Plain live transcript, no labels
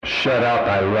Shut up,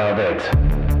 I love it.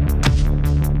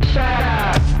 Shut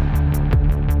up.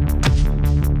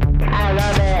 I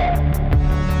love it.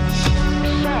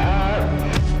 Shut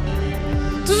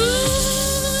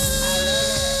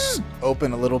up.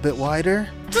 Open a little bit wider.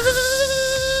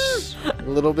 A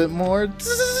little bit more.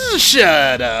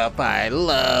 Shut up, I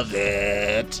love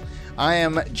it. I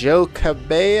am Joe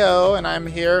Cabello, and I'm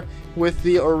here with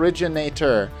the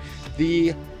originator,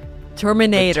 the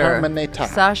Terminator,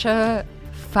 Sasha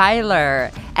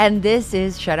Feiler, and this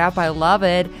is Shut Up, I Love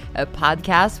It, a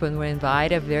podcast when we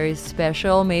invite a very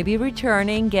special, maybe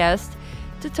returning guest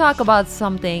to talk about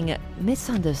something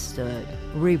misunderstood,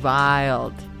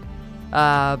 reviled,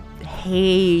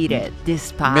 hated,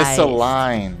 despised.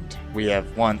 misaligned, we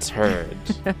have once heard,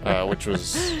 which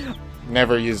was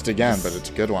never used again, but it's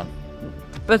a good one.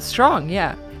 But strong,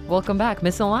 yeah. Welcome back,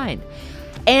 Misaligned.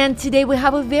 And today we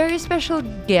have a very special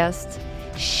guest.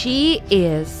 She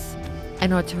is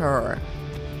an author.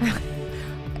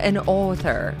 An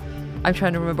author. I'm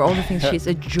trying to remember all the things. She's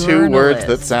a journalist. Two words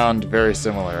that sound very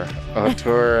similar.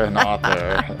 Auteur and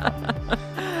author.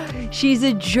 She's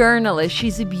a journalist.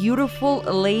 She's a beautiful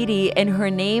lady, and her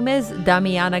name is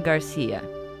Damiana Garcia.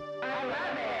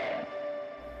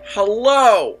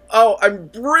 Hello! Oh, I'm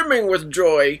brimming with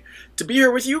joy to be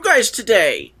here with you guys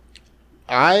today.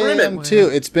 I am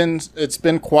too. It's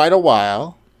been quite a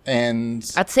while, and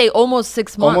I'd say almost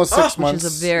 6 months. almost 6 months,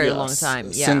 which is a very yes, long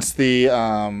time. Yeah. since the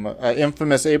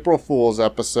infamous April Fool's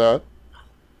episode.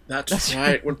 That's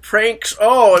right. When pranks,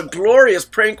 a glorious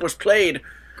prank was played.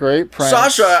 Great prank,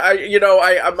 Sasha,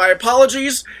 I my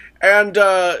apologies, and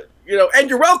and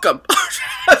you're welcome.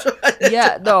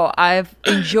 Yeah, no, I've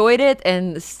enjoyed it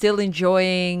and still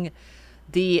enjoying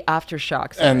the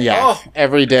aftershocks. And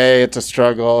every day it's a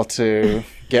struggle to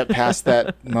get past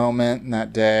that moment and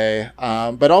that day.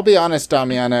 But I'll be honest,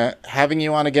 Damiana, having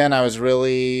you on again, I was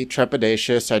really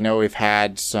trepidatious. I know we've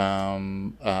had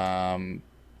some,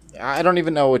 I don't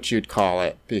even know what you'd call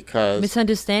it, because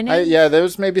misunderstanding. there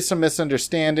was maybe some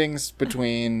misunderstandings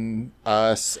between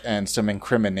us and some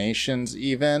incriminations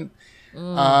even.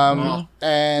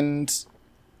 And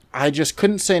I just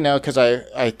couldn't say no, because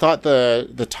I thought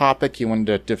the topic you wanted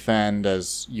to defend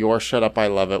as your Shut Up, I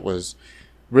Love It was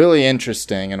really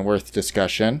interesting and worth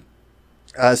discussion.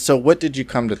 So what did you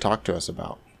come to talk to us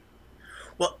about?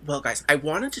 Well, guys, I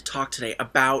wanted to talk today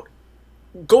about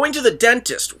going to the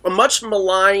dentist, a much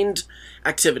maligned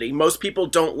activity. Most people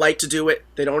don't like to do it.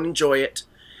 They don't enjoy it.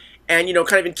 And,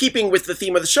 kind of in keeping with the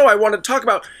theme of the show, I wanted to talk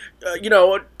about,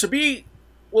 to be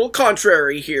a little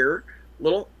contrary here,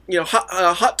 little,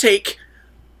 hot take.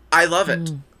 I love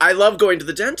it. I love going to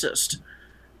the dentist.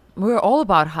 We're all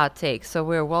about hot takes, so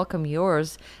we're welcome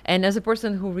yours. And as a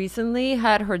person who recently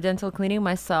had her dental cleaning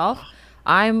myself,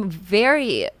 I'm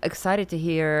very excited to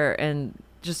hear and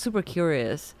just super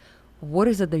curious. What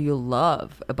is it that you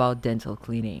love about dental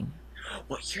cleaning?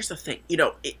 Well, here's the thing.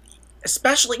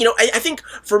 Especially, I think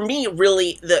for me,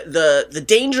 really, the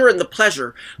danger and the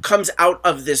pleasure comes out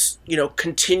of this,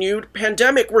 continued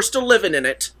pandemic. We're still living in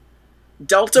it.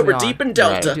 Delta, we're deep in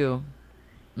Delta. Right. Do.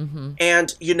 Mm-hmm.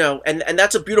 And, and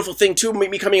that's a beautiful thing, too,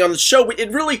 me coming on the show. It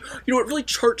really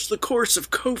charts the course of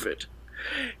COVID.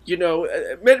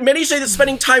 Many say that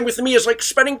spending time with me is like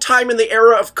spending time in the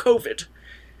era of COVID.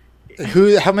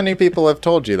 How many people have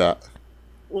told you that?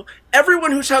 Well,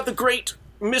 everyone who's had the great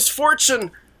misfortune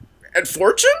and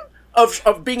fortune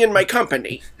of being in my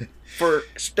company for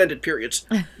extended periods.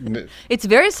 It's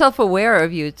very self-aware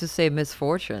of you to say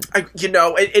misfortune. I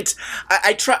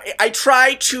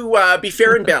try to be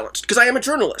fair and balanced, because I am a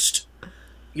journalist.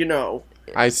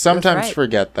 I sometimes right.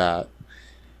 forget that.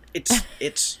 It's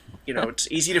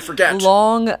easy to forget.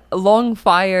 Long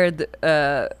fired,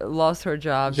 lost her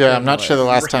job. Yeah, I'm not sure the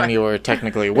last time you were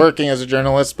technically working as a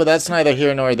journalist, but that's neither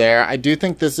here nor there. I do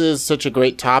think this is such a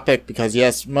great topic because,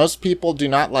 yes, most people do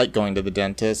not like going to the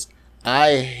dentist.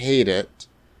 I hate it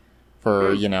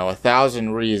for,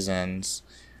 1,000 reasons.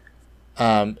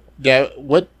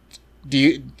 What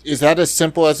is that as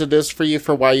simple as it is for you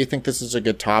for why you think this is a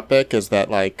good topic? Is that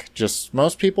just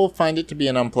most people find it to be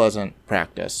an unpleasant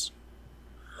practice?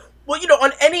 Well,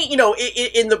 on any,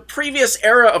 in the previous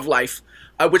era of life,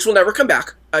 which will never come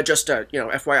back,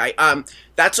 FYI,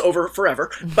 that's over forever.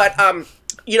 But,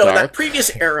 in that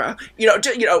previous era,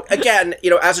 again,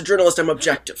 as a journalist, I'm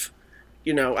objective,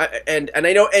 and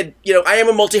I know, and, I am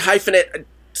a multi-hyphenate,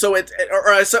 so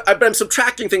but I'm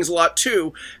subtracting things a lot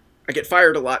too. I get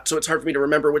fired a lot, so it's hard for me to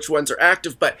remember which ones are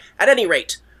active. But at any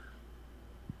rate,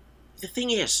 the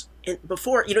thing is,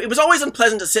 before, it was always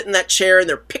unpleasant to sit in that chair and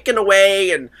they're picking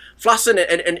away and flossing,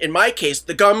 and in my case,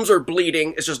 the gums are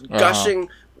bleeding. It's just gushing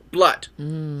blood,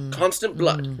 constant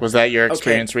blood. Was that your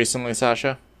experience recently,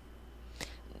 Sasha?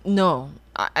 No,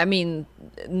 I mean,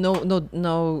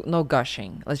 no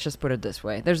gushing. Let's just put it this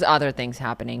way. There's other things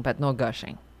happening, but no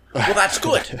gushing. Well, that's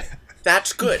good.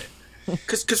 That's good.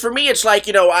 Because for me, it's like,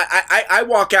 I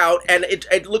walk out and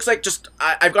it looks like just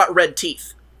I've got red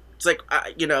teeth. It's like,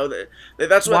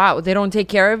 that's what. Wow, they don't take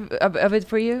care of it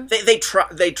for you? They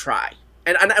try.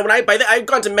 And when I've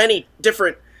gone to many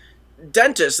different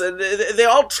dentists, they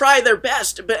all try their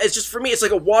best, but it's just, for me, it's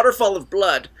like a waterfall of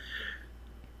blood.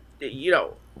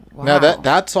 Wow. No,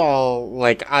 that's all,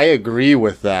 like, I agree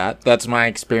with that. That's my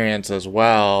experience as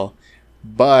well.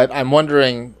 But I'm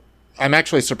wondering, I'm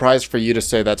actually surprised for you to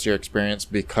say that's your experience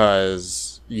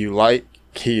because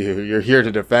you're here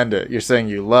to defend it. You're saying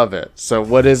you love it. So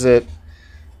what is it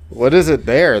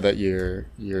there that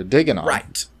you're digging on?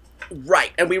 Right.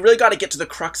 And we really got to get to the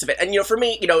crux of it. And, for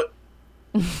me,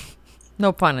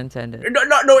 No pun intended.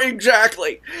 No,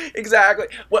 exactly.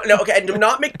 Well, no, okay, and do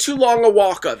not make too long a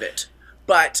walk of it.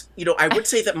 But, I would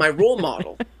say that my role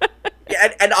model,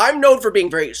 and I'm known for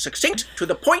being very succinct, to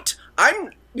the point.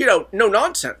 I'm, no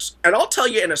nonsense. And I'll tell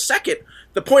you in a second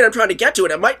the point I'm trying to get to,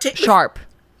 and it might take me... Sharp.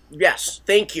 Yes,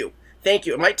 thank you.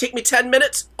 It might take me 10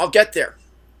 minutes. I'll get there.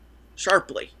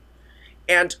 Sharply.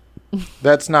 And...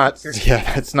 That's not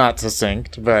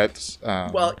succinct, but...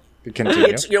 well...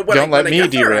 Continue. Don't let me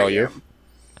derail you.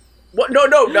 Well,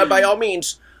 no, by all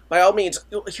means.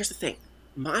 Here's the thing.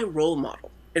 My role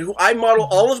model, and who I model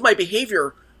all of my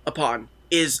behavior upon,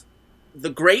 is the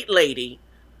great lady,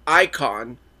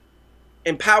 icon,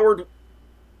 empowered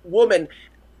woman,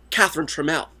 Catherine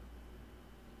Trammell.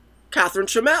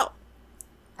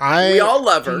 We all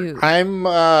love her.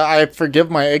 I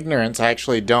forgive my ignorance. I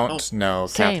actually don't know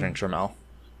Same. Catherine Trammell.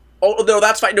 Oh, no,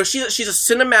 that's fine. No, she's a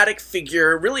cinematic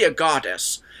figure, really a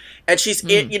goddess. And she's,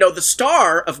 the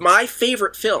star of my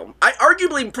favorite film.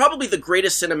 Probably the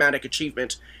greatest cinematic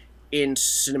achievement in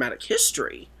cinematic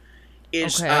history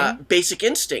is Basic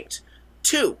Instinct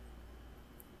 2.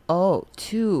 Oh,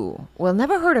 2. Well,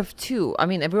 never heard of 2. I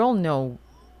mean, we all know...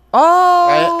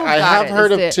 Oh, I have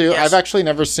heard of 2. Yes. I've actually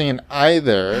never seen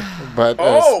either, but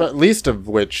least of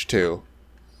which 2.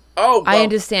 Oh, well, I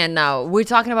understand now. We're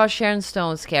talking about Sharon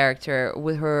Stone's character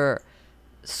with her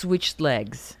switched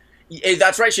legs.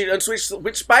 That's right. She switched,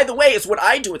 which, by the way, is what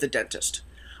I do with the dentist.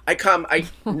 No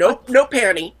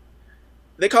panty.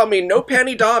 They call me No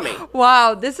Panty Dommy.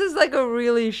 Wow, this is like a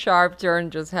really sharp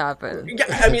turn just happened. Yeah,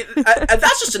 I mean,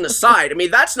 that's just an aside. I mean,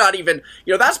 that's not even,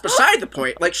 that's beside the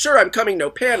point. Like, sure, I'm coming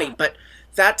no panty, but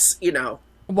that's,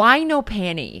 Why no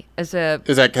panty? Is that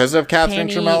because of Catherine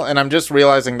Trammell? And I'm just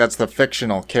realizing that's the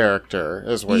fictional character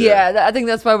as well. Yeah, I think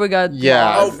that's why we got...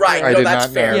 Yeah. Oh, right. I No, did that's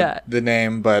not fair. know the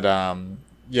name, but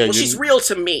Well, she's real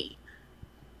to me.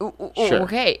 Sure.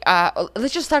 Okay,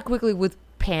 let's just start quickly with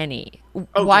panty.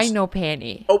 Oh, Why no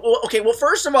panty? Oh, well, okay. Well,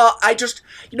 first of all, I just,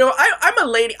 I'm a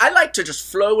lady. I like to just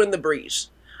flow in the breeze.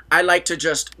 I like to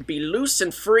just be loose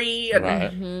and free, and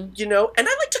Right. and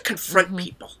I like to confront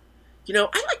people.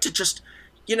 I like to just,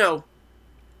 Challenge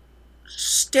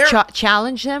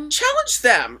them? challenge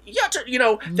them. Yeah,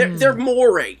 their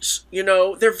mores,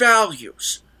 their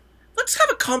values. Let's have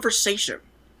a conversation.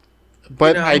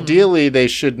 But ideally, they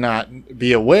should not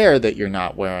be aware that you're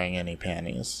not wearing any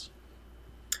panties.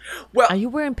 Well, Are you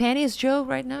wearing panties, Joe,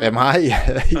 right now? Am I?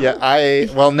 Yeah,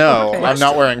 no, I'm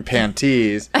not wearing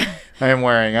panties. I'm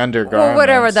wearing undergarments. Well,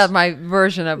 whatever that my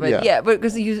version of it. Yeah. Yeah, but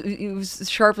because you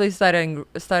sharply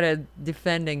started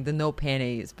defending the no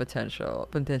panties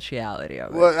potentiality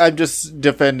of it. Well, I'm just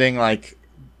defending, like,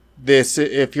 this.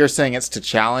 If you're saying it's to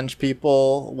challenge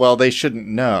people, well, they shouldn't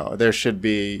know. There should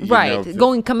be...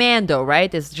 Going commando,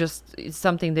 right? It's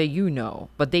something that you know,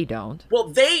 but they don't. well,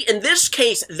 in this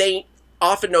case, they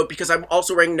often know because I'm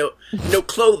also wearing no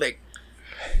clothing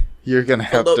You're going to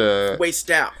have below to... waist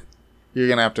down. You're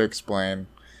going to have to explain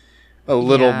a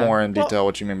little Yeah. more in detail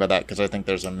what you mean by that, because I think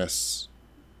there's a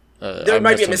There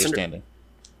might be a misunderstanding.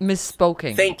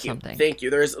 Misspoken. Thank you. Something. Thank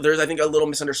you. There's I think a little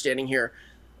misunderstanding here.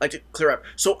 I'd like to clear up.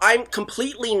 So I'm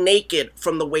completely naked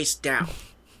from the waist down.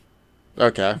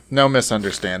 Okay, no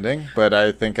misunderstanding, but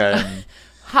I think I'm...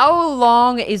 How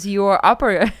long is your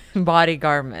upper body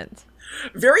garment?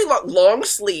 Very long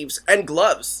sleeves and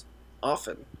gloves,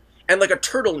 often. And like a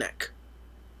turtleneck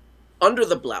under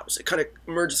the blouse. It kind of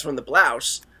emerges from the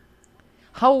blouse.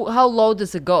 How low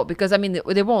does it go? Because I mean,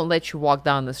 they won't let you walk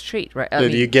down the street, right?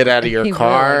 Did you get out of your Really,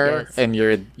 car yes. and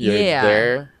you're Yeah.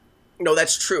 there? No,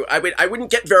 that's true. I wouldn't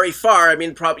get very far. I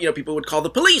mean, probably people would call the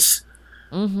police.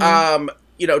 Mm-hmm.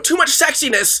 Too much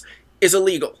sexiness is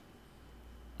illegal.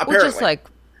 Apparently. Well, just like,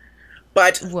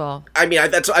 but well, I mean,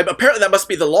 apparently that must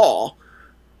be the law.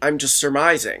 I'm just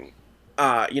surmising.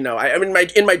 I mean,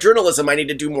 in my journalism, I need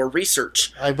to do more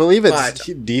research. I believe it's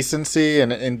decency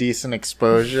and indecent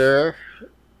exposure.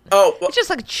 Oh, well, It's just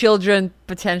like children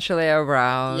potentially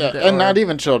around. Yeah, and not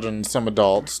even children. Some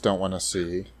adults don't want to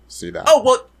see that. oh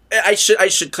well. I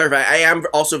should clarify. I am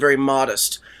also very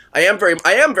modest. I am very.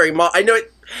 I know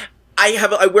it.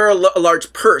 I wear a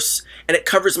large purse, and it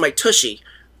covers my tushy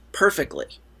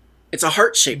perfectly. It's a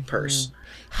heart-shaped purse.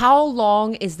 How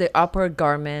long is the upper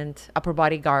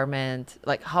body garment?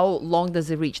 Like, how long does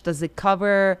it reach? Does it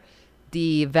cover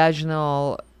the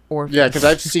vaginal orifice? Yeah, because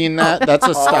I've seen that. That's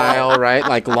a style, right?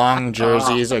 Like long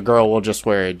jerseys. A girl will just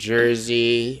wear a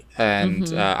jersey, and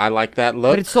I like that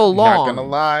look. But it's so Not long. gonna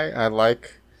lie, I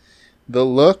like the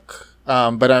look,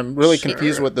 but I'm really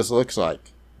confused what this looks like.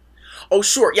 Oh,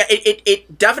 sure. Yeah,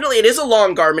 it definitely it is a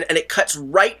long garment, and it cuts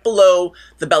right below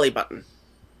the belly button,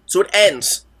 so it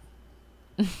ends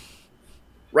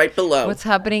right below. What's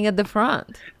happening at the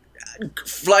front?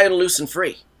 Flying loose and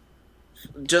free.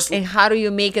 Just And how do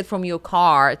you make it from your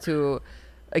car to,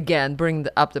 again, bring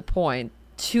up the point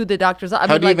to the doctor's office?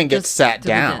 How do you even get sat to the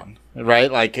down?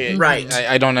 Right? Like, Right.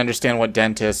 I don't understand what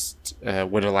dentist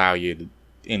would allow you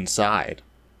inside.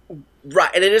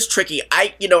 right, and it is tricky.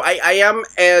 I am,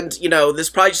 and this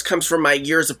probably just comes from my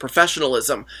years of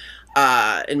professionalism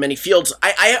in many fields.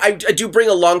 I do bring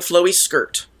a long flowy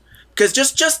skirt because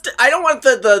just I don't want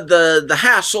the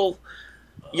hassle,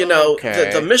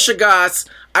 Okay. the mishigas.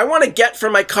 I want to get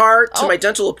from my car to my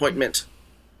dental appointment.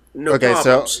 No Okay,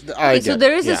 problems. so I Okay, so get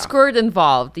there it, is a yeah. skirt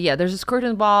involved. Yeah, there's a skirt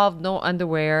involved, no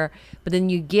underwear. But then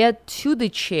you get to the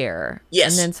chair,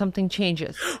 Yes. and then something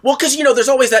changes. Well, because, there's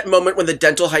always that moment when the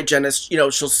dental hygienist,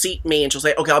 she'll seat me and she'll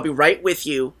say, okay, I'll be right with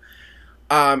you.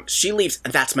 She leaves,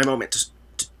 and that's my moment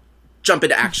to jump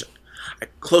into action. I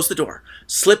close the door,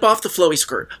 slip off the flowy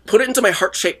skirt, put it into my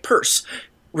heart-shaped purse,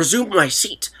 resume my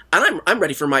seat, and I'm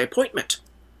ready for my appointment.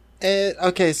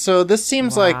 Okay, so this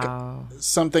seems Wow. like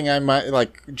something I might,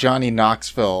 like Johnny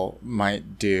Knoxville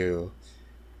might do.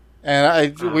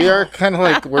 And we are kind of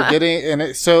like, we're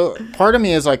getting, so part of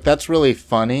me is like, that's really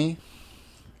funny.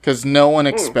 Because no one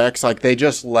expects, like, they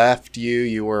just left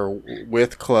you were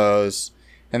with clothes,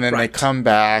 and then Right. they come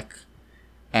back,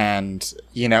 and,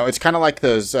 it's kind of like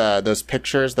those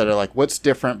pictures that are like, what's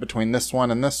different between this one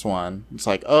and this one? It's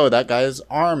like, oh, that guy's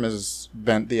arm is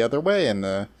bent the other way in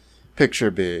the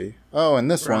picture B. Oh, and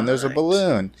this one, there's a Right.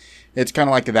 balloon. It's kind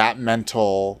of like that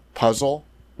mental puzzle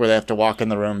where they have to walk in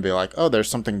the room and be like, oh, there's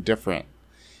something different,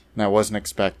 and I wasn't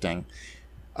expecting.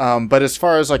 But as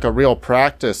far as like a real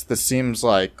practice, this seems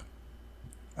like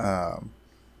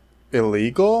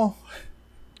illegal.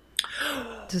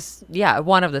 Just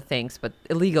one of the things, but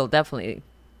illegal, definitely.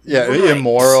 Yeah, Right.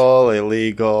 immoral,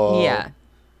 illegal. Yeah.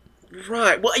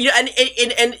 Right. Well, and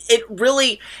it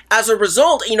really, as a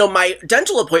result, my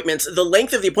dental appointments, the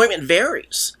length of the appointment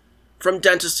varies from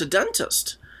dentist to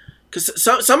dentist. Because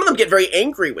some of them get very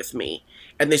angry with me,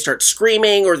 and they start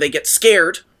screaming, or they get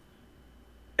scared,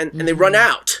 and they run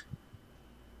out.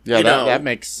 Yeah, know. that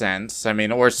makes sense. I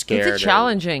mean, or scared. It's a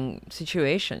challenging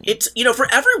situation. It's, for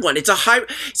everyone, it's a high...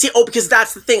 See, because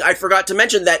that's the thing, I forgot to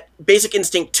mention that Basic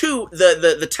Instinct 2,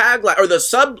 the tagline, or the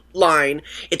subline,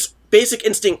 it's Basic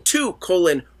Instinct 2,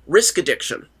 risk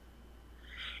addiction.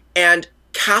 And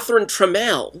Catherine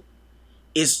Trammell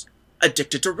is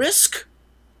addicted to risk.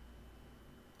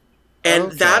 And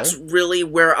Okay. that's really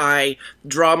where I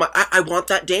draw I want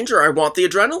that danger. I want the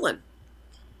adrenaline.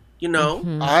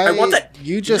 I want that.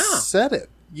 You just Yeah. said it.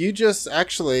 You just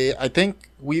actually, I think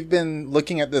we've been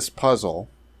looking at this puzzle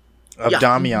of Yeah.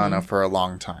 Damiana for a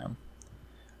long time.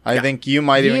 I think you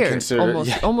might even Years, consider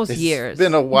almost it's years.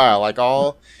 been a while, like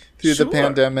all through the Sure.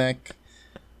 pandemic.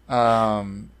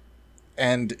 And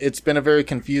it's been a very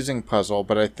confusing puzzle,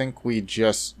 but I think you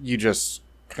just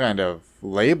kind of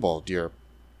labeled your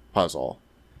puzzle.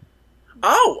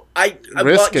 Oh,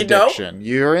 Risk well, addiction.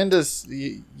 You're into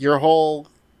your whole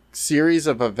series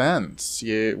of events.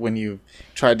 When you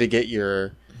tried to get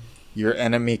your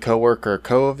enemy coworker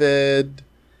COVID.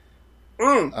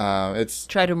 It's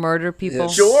Try to murder people.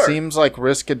 it Sure. seems like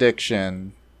risk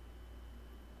addiction.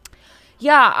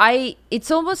 Yeah,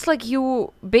 it's almost like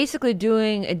you basically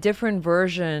doing a different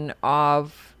version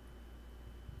of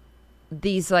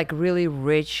these like really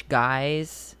rich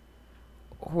guys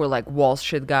who are like Wall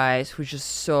Street guys who are just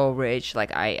so rich.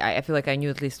 Like I feel like I knew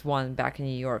at least one back in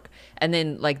New York. And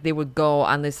then like they would go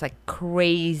on this like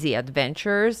crazy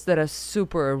adventures that are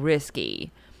super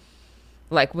risky.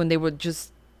 Like when they would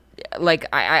just like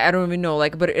I don't even know,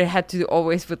 like, but it had to do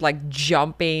always with like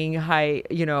jumping high,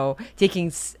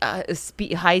 taking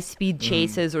high speed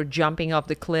chases or jumping off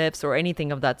the cliffs or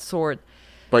anything of that sort.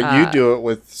 But you do it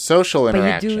with social you do it-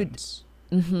 interactions.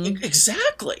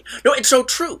 Exactly. No, it's so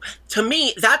true. To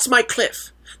me, that's my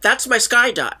cliff. That's my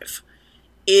skydive.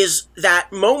 Is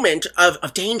that moment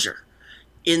of danger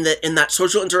in that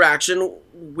social interaction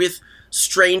with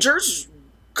strangers,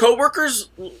 coworkers,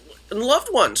 and loved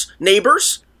ones,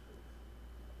 neighbors.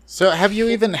 So have you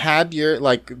even had your,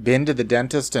 like, been to the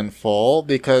dentist in full?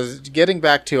 Because getting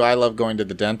back to I love going to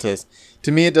the dentist,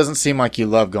 to me it doesn't seem like you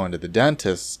love going to the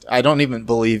dentist. I don't even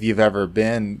believe you've ever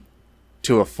been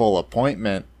to a full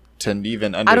appointment to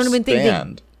even understand. I don't even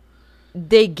think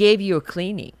they gave you a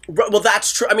cleaning. Well,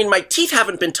 that's true. I mean, my teeth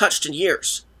haven't been touched in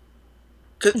years.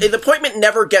 'Cause the appointment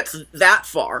never gets that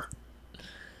far.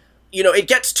 You know, it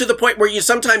gets to the point where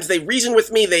sometimes they reason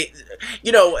with me. They,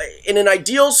 you know, in an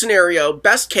ideal scenario,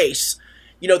 best case,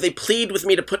 you know, they plead with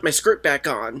me to put my skirt back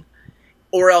on,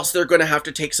 or else they're going to have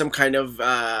to take some kind of,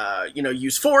 you know,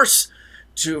 use force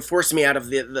to force me out of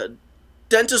the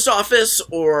dentist office,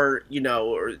 or, you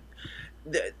know,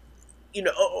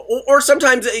 or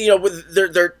sometimes, you know,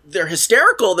 they're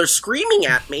hysterical. They're screaming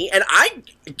at me, and I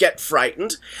get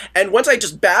frightened. And once I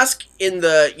just bask in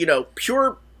the, you know,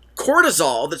 pure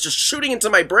cortisol that's just shooting into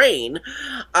my brain,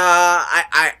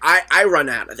 I run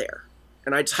out of there,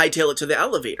 and I hightail it to the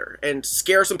elevator and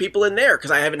scare some people in there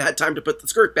because I haven't had time to put the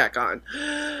skirt back on.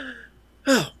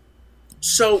 Oh,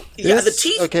 so yeah, the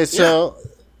teeth. Okay, so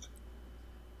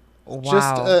Wow.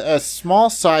 just a small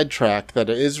sidetrack that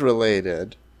is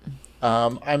related.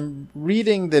 I'm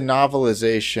reading the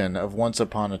novelization of Once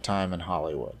Upon a Time in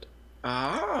Hollywood.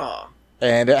 Ah,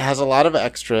 And it has a lot of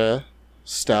extra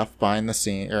stuff behind the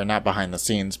scene, or not behind the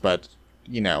scenes, but,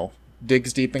 you know,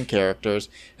 digs deep in characters.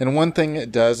 And one thing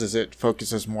it does is it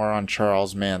focuses more on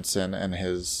Charles Manson and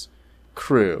his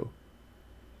crew.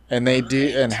 And they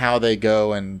do, and how they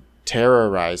go and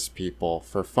terrorize people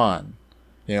for fun.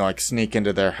 You know, like sneak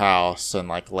into their house and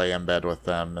like lay in bed with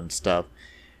them and stuff.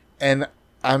 And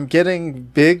I'm getting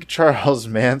big Charles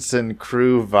Manson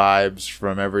crew vibes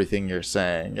from everything you're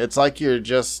saying. It's like you're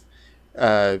just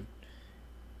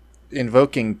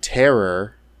invoking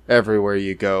terror everywhere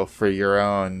you go for your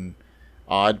own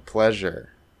odd pleasure.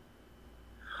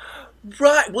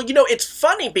 right. Well, you know, it's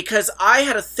funny because I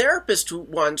had a therapist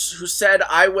once who said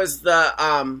I was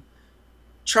the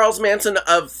Charles Manson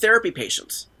of therapy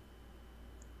patients.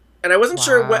 And I wasn't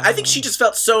sure what. I think she just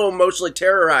felt so emotionally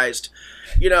terrorized,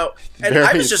 you know. And Very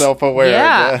I was just self-aware.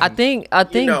 Yeah, again. I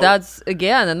think know. that's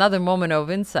again another moment of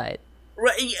insight.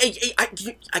 right.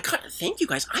 I gotta thank you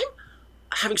guys. I'm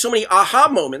having so many aha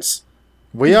moments.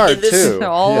 We are this- too.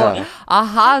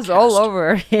 Ahas all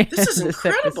over This is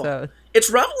incredible.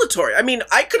 It's revelatory. I mean,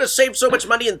 I could have saved so much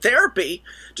money in therapy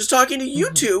just talking to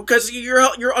you two because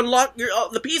you're unlocked.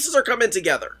 The pieces are coming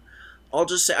together. I'll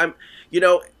just say you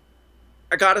know,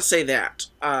 I gotta say that.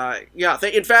 Yeah.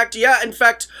 In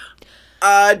fact,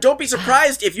 don't be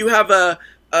surprised if you have a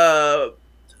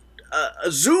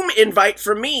Zoom invite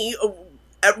from me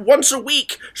at once a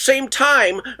week, same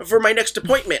time for my next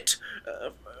appointment,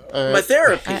 my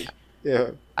therapy.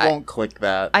 Yeah, won't click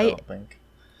that. I don't think.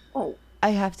 Oh,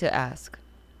 I have to ask,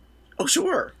 oh,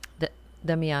 sure.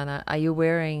 Damiana, are you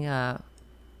wearing a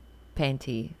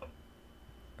panty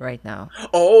right now?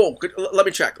 Oh, good. Let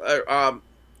me check. I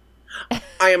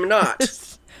am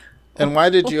not. And why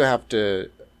did you have to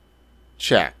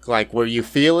check? Like, were you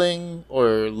feeling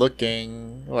or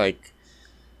looking? Like,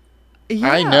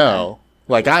 I know.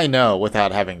 Like, I know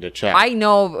without having to check. I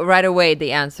know right away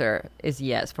the answer is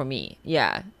yes for me.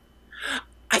 Yeah.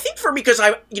 I think for me, because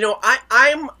I'm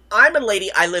a lady.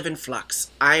 I live in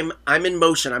flux. I'm in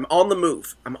motion. I'm on the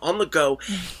move. I'm on the go.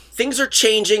 Things are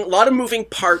changing. A lot of moving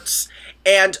parts,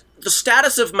 and the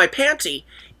status of my panty,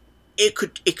 it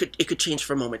could change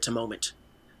from moment to moment.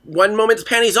 One moment it's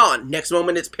panties on. Next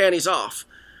moment it's panties off.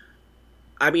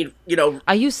 I mean, you know.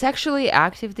 Are you sexually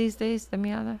active these days,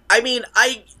 Damiana? I mean,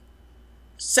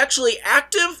 sexually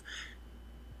active.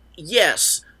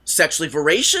 Yes. Sexually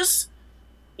voracious.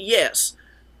 Yes.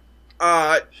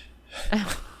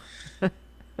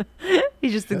 You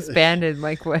just expanded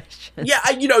my question. Yeah,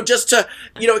 just to,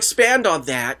 expand on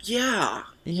that. Yeah.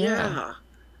 Yeah.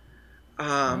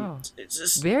 Wow. It's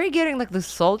just, Very getting like the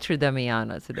sultry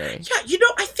Damiana today. yeah,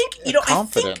 I think,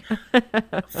 confident.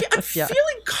 I'm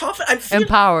feeling confident. I'm feeling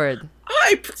Empowered.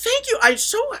 thank you. I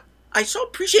so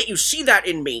appreciate you see that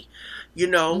in me. You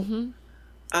know,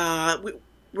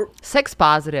 we're Sex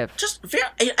positive. just very,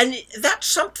 and that's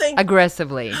something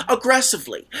Aggressively.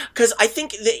 because I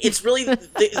think it's really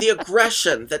the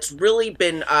aggression that's really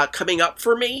been coming up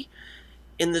for me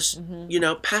in this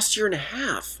past year and a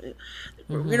half.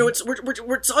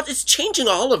 It's changing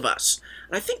all of us,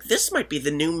 and I think this might be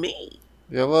the new me.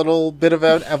 A little bit of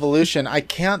an evolution. I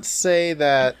can't say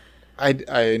that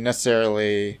I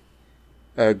necessarily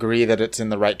agree that it's in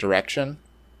the right direction.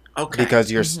 Okay.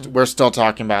 Because we're still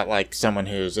talking about like someone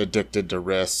who's addicted to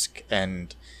risk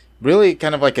and really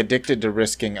kind of like addicted to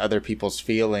risking other people's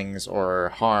feelings or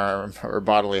harm or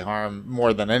bodily harm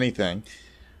more than anything.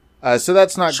 So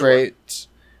that's not great.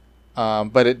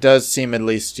 But it does seem at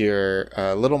least you're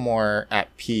a little more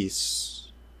at peace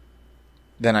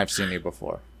than I've seen you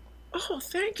before. Oh,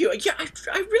 thank you. Yeah,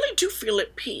 I really do feel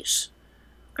at peace.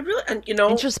 I really, and you know,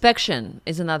 Introspection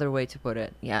is another way to put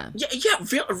it. Yeah. Yeah,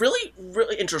 really,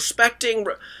 really introspecting,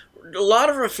 a lot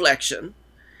of reflection.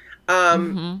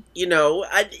 You know,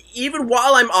 even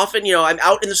while I'm often, you know, I'm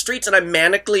out in the streets and I'm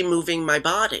manically moving my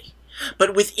body,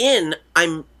 but within,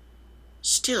 I'm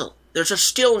still. There's a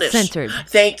stillness. Centered.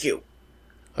 Thank you.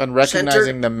 And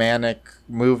recognizing the manic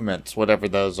movements, whatever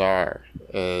those are,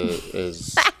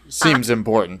 seems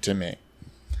important to me.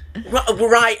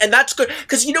 Right, and that's good,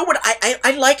 because you know what,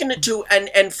 I liken it to,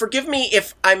 and forgive me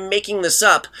if I'm making this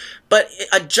up, but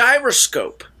a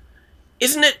gyroscope,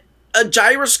 isn't it? A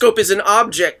gyroscope is an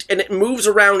object, and it moves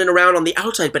around and around on the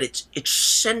outside, but it's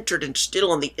centered and still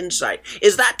on the inside.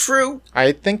 Is that true?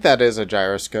 I think that is a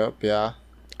gyroscope, yeah.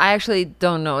 I actually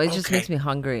don't know. It just Okay. makes me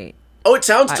hungry. Oh, it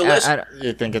sounds delicious.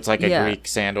 You think it's like a Yeah. Greek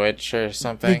sandwich or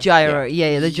something? The gyro,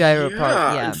 yeah, the gyro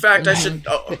part. Yeah. In fact, I should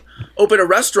open a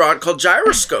restaurant called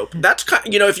Gyroscope. That's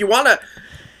kind, you know, if you want to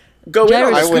go in on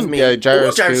Gyroscope. this I with wouldn't me. get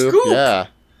gyroscope, Gyroscope. yeah.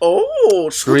 Oh,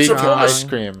 scoops Greek of ice hummus.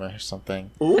 cream or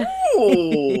something.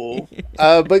 Ooh.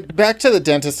 But back to the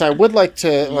dentist, I would like to,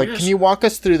 Yes. can you walk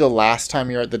us through the last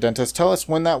time you were at the dentist? Tell us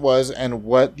when that was and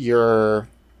what your,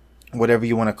 whatever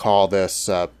you want to call this,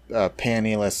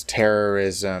 pantyless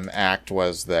terrorism act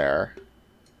was there.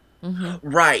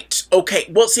 Right. Okay.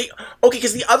 Well, see. Okay,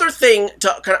 because the other thing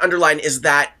to kind of underline is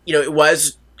that, you know, it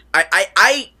was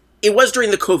it was during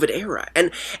the COVID era,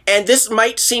 and this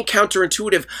might seem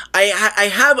counterintuitive. I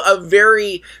have a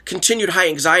very continued high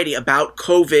anxiety about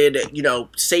COVID. You know,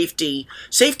 safety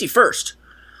first.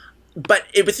 But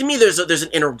within me, there's an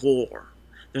inner war.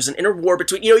 There's an inner war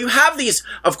between, you know, you have these,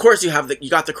 of course you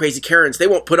got the crazy Karens. They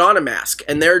won't put on a mask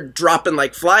and they're dropping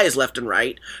like flies left and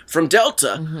right from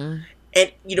Delta.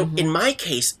 And, you know, in my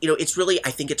case, you know, it's really,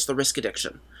 I think it's the risk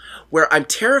addiction where I'm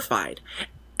terrified.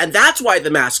 And that's why the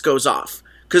mask goes off.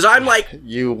 Because I'm like,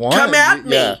 You want come at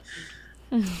me. Yeah.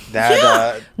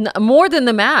 That, More than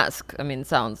the mask. I mean, it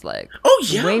sounds like. Oh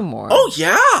yeah, Way more. Oh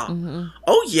yeah,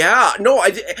 oh yeah. No,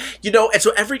 you know, and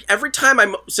so every time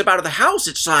I step out of the house,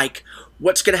 it's like,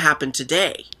 what's going to happen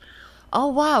today? Oh,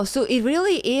 wow. So it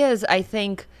really is, I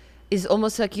think, is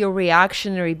almost like your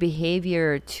reactionary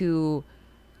behavior to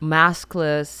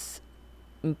maskless,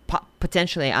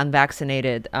 potentially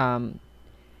unvaccinated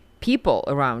people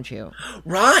around you.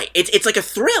 Right. It's like a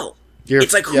thrill.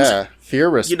 It's like, fear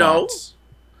response. you know,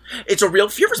 it's a real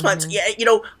fear response. Yeah, you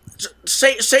know,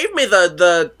 save me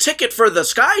the ticket for the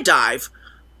skydive.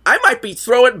 I might be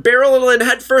barreling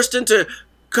headfirst into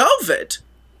COVID.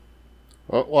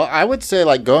 Well, I would say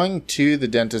like going to the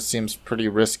dentist seems pretty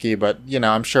risky, but you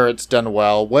know, I'm sure it's done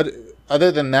well.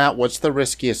 Other than that, what's the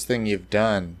riskiest thing you've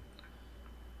done?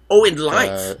 Oh, in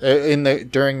life.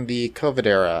 During the COVID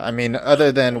era. I mean,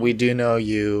 other than we do know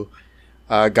you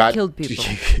got Killed people.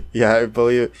 Yeah, I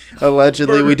believe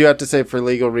allegedly. We do have to say for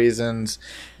legal reasons,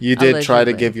 you did try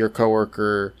to Allegedly. give your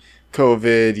coworker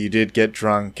COVID. You did get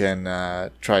drunk and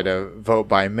try to vote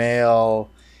by mail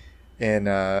in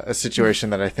a situation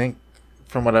that I think,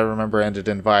 from what I remember, ended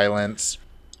in violence.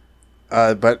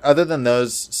 But other than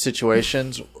those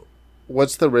situations,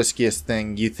 what's the riskiest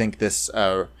thing you think this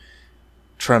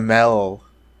Trammell,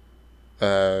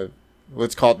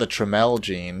 let's call it the Trammell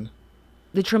gene.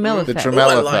 The Trammell The effect. Trammell Oh,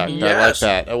 I like- effect. I like yes.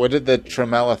 that. What did the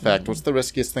Trammell effect, what's the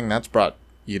riskiest thing that's brought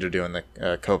you to do in the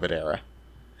COVID era?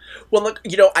 Well, look,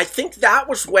 you know, I think that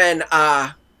was when,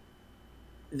 and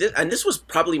this was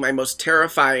probably my most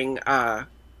terrifying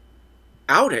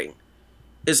outing,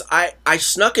 is I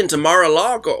snuck into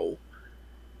Mar-a-Lago,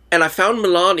 and I found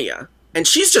Melania, and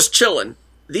she's just chilling.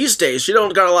 These days, she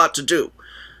don't got a lot to do.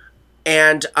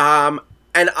 And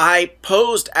I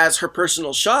posed as her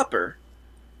personal shopper,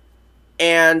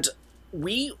 and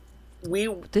we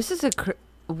This is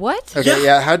what? Okay,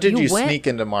 yeah. How did You you went- sneak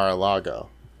into Mar-a-Lago?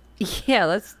 Yeah,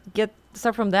 let's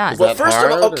start from that. Was Well, that first of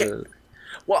hard, all, okay. or-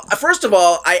 Well, first of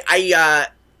all,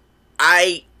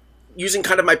 I using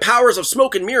kind of my powers of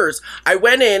smoke and mirrors, I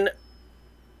went in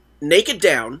naked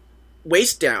down,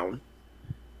 waist down.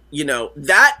 You know,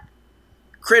 that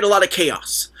created a lot of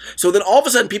chaos. So then all of a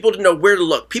sudden people didn't know where to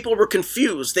look. People were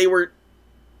confused. They were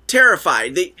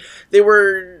terrified. They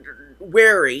were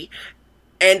wary.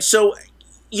 And so,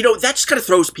 that just kind of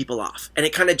throws people off, and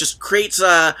it kind of just creates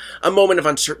a moment of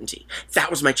uncertainty. That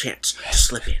was my chance to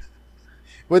slip in.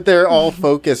 But they're all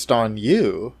focused on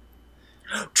you.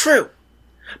 True.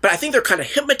 But I think they're kind of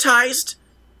hypnotized.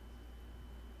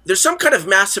 There's some kind of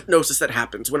mass hypnosis that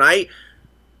happens when I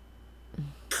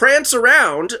prance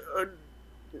around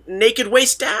naked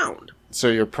waist down. So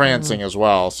you're prancing as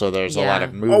well, so there's a lot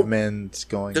of movement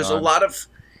going on. There's a lot of...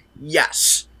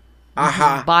 Yes.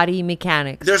 Uh-huh. Body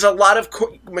mechanics. There's a lot of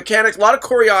mechanics, a lot of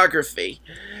choreography.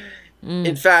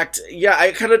 In fact,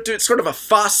 I kind of do it's sort of a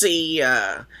Fosse.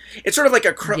 It's sort of like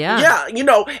a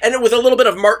and with a little bit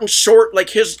of Martin Short, like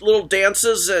his little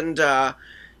dances, and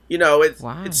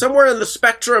it's somewhere in the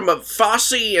spectrum of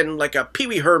Fosse and like a Pee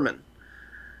Wee Herman.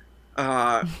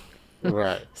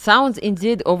 Right. Sounds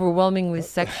indeed overwhelmingly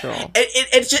sexual.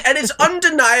 It's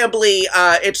undeniably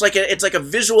it's like a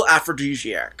visual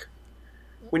aphrodisiac.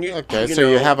 When you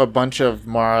you have a bunch of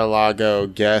Mar-a-Lago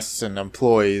guests and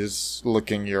employees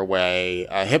looking your way,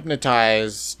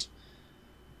 hypnotized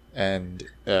and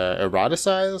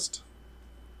eroticized.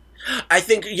 I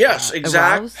think yes,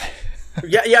 exactly.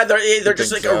 Yeah, they're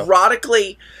just like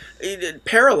erotically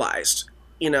paralyzed,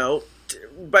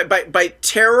 by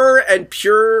terror and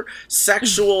pure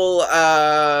sexual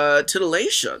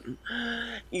titillation,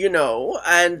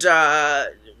 and.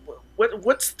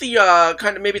 What's the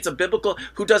kind of, maybe it's a biblical,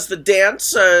 who does the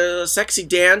dance, sexy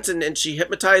dance, and she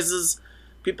hypnotizes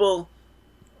people?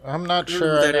 I'm not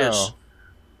sure I know.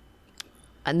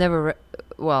 I never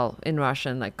read, in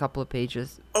Russian, like a couple of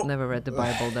pages. Never read the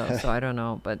Bible though, so I don't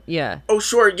know. But yeah. Oh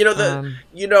sure, there's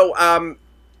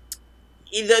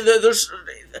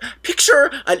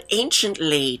picture an ancient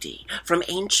lady from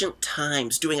ancient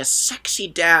times doing a sexy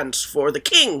dance for the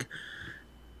king.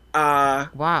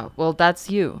 Wow. Well, that's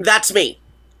you. That's me,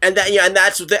 and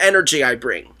that's the energy I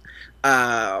bring.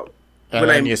 So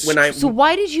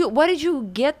why did you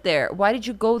get there? Why did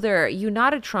you go there? You're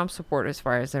not a Trump supporter, as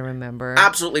far as I remember.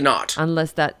 Absolutely not.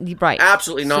 Unless that right.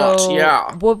 Absolutely not. So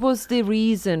yeah. What was the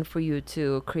reason for you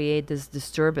to create this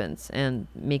disturbance and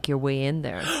make your way in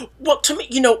there? Well, to me,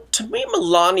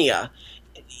 Melania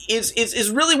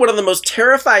is really one of the most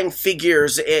terrifying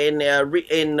figures in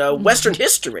Western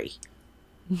history.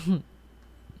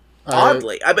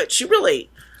 Oddly, I bet she really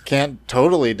can't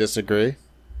totally disagree.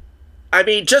 I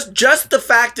mean, just the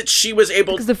fact that she was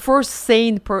able. Because the first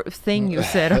sane thing you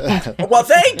said. Well,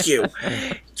 thank you.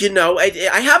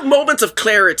 I have moments of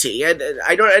clarity, and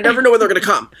I never know when they're going to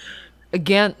come.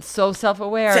 Again, so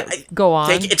self-aware. Go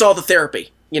on. It's all the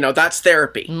therapy. That's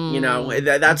therapy.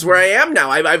 That's where I am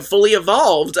now. I've fully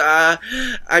evolved.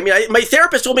 My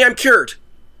therapist told me I'm cured.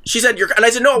 She said, and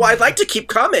I said, no, I'd like to keep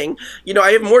coming.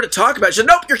 I have more to talk about. She said,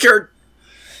 nope, you're cured.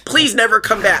 Please never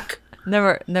come back.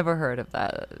 Never heard of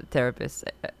that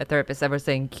a therapist ever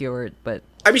saying cured, but...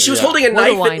 I mean, she was holding a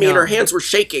knife at me and her hands were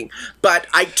shaking, but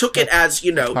I took it as,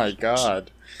 My God.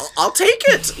 I'll take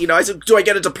it. I said, do I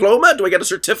get a diploma? Do I get a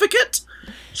certificate?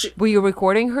 Were you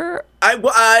recording her?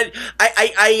 I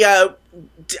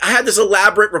had this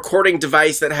elaborate recording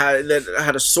device that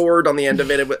had a sword on the end of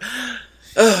it.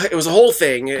 It was a whole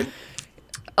thing.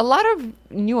 A lot of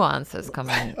nuances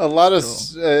coming. A lot of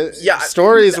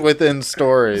stories within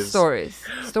stories. Stories.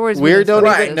 We don't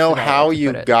even know how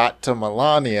you got to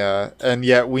Melania, and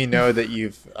yet we know that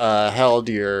you've held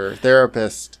your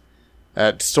therapist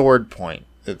at sword point,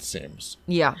 it seems.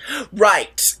 Yeah.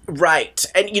 Right.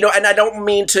 And, and I don't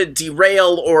mean to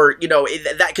derail or,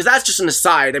 that, because that's just an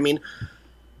aside. I mean,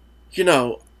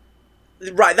 right.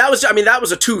 That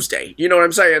was a Tuesday. You know what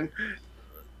I'm saying?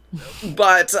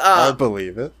 But I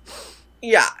believe it.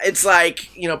 Yeah, it's like,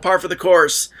 par for the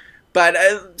course. But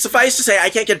suffice to say, I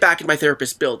can't get back in my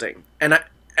therapist's building, and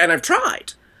I've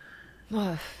tried.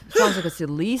 Sounds like it's the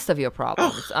least of your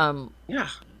problems. Yeah.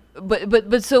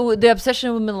 But so the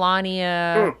obsession with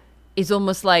Melania is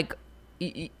almost like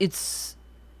it's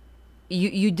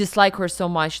you dislike her so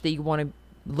much that you want to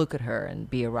look at her and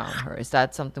be around her. Is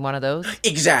that one of those?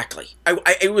 Exactly.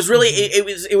 It was really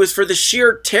it was for the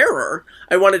sheer terror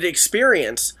I wanted to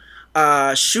experience,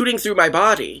 shooting through my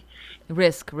body.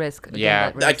 Risk.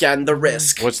 Again, the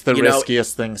risk. What's the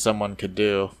riskiest thing someone could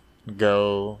do?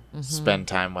 Go spend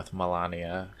time with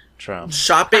Melania Trump.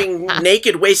 Shopping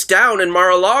naked waist down in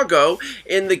Mar-a-Lago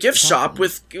in the gift shop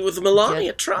with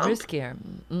Melania Trump. Riskier.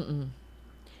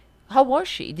 How was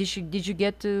she? Did you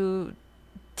get to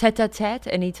tete-a-tete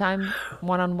anytime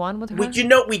one-on-one with her?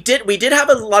 We did have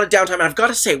a lot of downtime, and I've got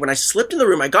to say, when I slipped in the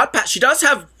room, she does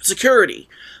have security,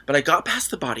 but I got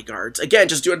past the bodyguards. Again,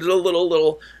 just doing a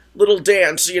little little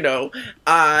dance, swivel,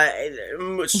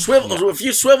 a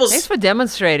few swivels. Thanks for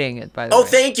demonstrating it, by the Oh, way.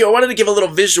 thank you. I wanted to give a little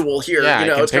visual here. Yeah, I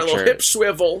can It's got a little picture hip it.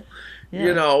 swivel, Yeah.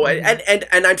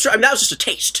 and I'm sure that was just a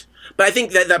taste. But I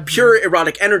think that pure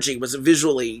erotic energy was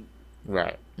visually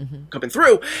Right. coming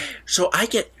through. So I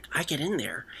get in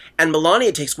there, and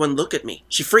Melania takes one look at me.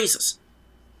 She freezes,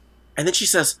 and then she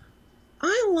says,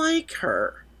 "I like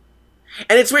her."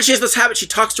 And it's weird. She has this habit. She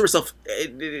talks to herself,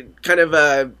 kind of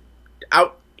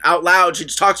out loud. She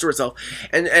just talks to herself,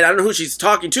 and I don't know who she's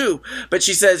talking to, but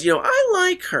she says, "I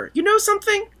like her. You know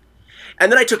something?"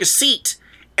 And then I took a seat,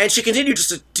 and she continued just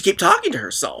to keep talking to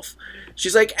herself.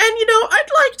 She's like, "And I'd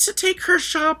like to take her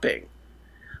shopping."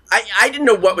 I didn't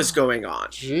know what was going on.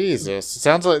 Jesus,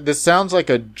 this sounds like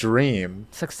a dream.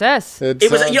 Success.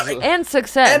 It was, sounds- And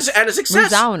success. and a success.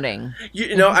 Resounding.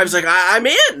 I was like, I'm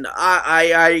in.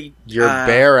 your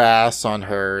bare ass on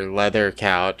her leather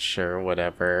couch or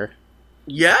whatever.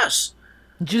 Yes.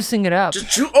 Juicing it up. Just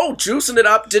juicing it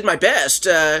up. Did my best.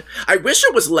 I wish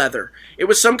it was leather. It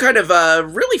was some kind of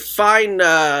really fine,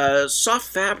 soft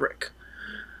fabric.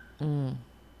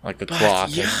 Like a cloth.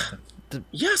 Yeah.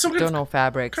 Yeah, some kind Don't of. know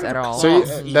fabrics at all. So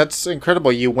that's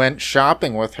incredible. You went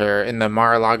shopping with her in the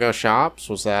Mar-a-Lago shops.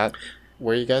 Was that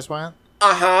where you guys went?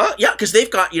 Yeah, because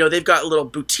they've got little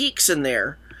boutiques in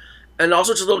there, and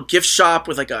also just a little gift shop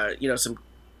with like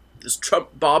this Trump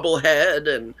bobblehead,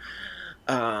 and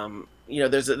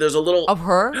there's a little Of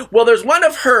her? Well, there's one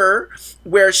of her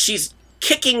where she's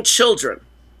kicking children,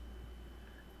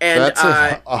 and That's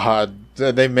odd.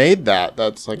 They made that.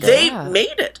 That's like they Yeah.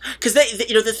 made it because they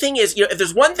the thing is, if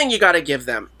there's one thing you got to give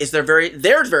them is they're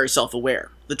very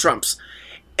self-aware, the Trumps,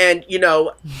 and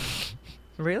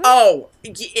Really?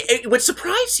 it would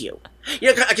surprise you,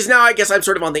 because now I guess I'm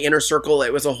sort of on the inner circle.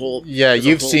 It was a whole Yeah, it was a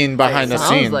you've whole seen behind the Sounds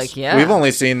scenes. like, yeah. We've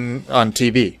only seen on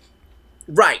TV.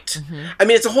 Right. I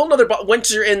mean, it's a whole nother.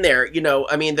 Once you're in there,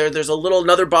 I mean, there's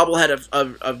another bobblehead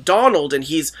of Donald, and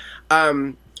he's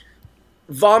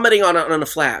vomiting on a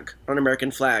flag, on an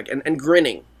American flag, and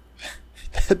grinning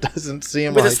That doesn't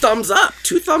seem with like his thumbs up,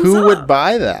 two thumbs who up. would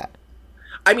buy that.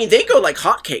 I mean, they go like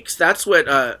hotcakes. That's what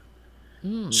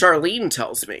Charlene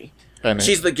tells me. And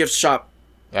She's the gift shop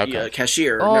okay.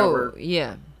 cashier. Oh, No,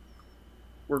 yeah.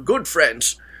 we're good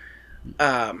friends.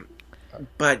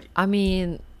 But I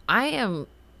mean, I am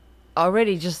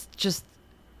already just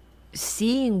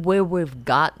seeing where we've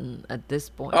gotten at this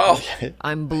point. oh,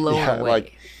 I'm blown Yeah, away.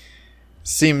 like,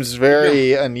 seems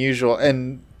very unusual,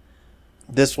 and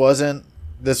this wasn't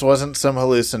some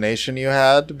hallucination you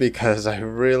had, because I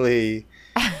really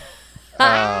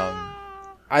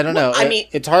I don't know. I mean-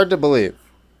 it's hard to believe,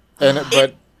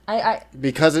 but I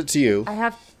because it's you.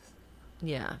 have,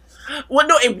 yeah. well,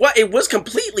 no, it was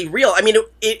completely real. I mean,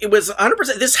 it was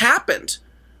 100%. This happened,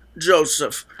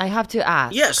 Joseph. I have to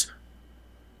ask. Yes.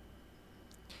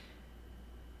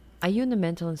 Are you in a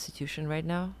mental institution right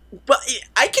now? But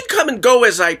I can come and go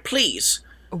as I please.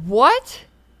 What?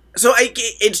 So,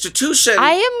 institution.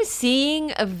 I am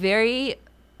seeing a very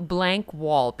blank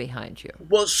wall behind you.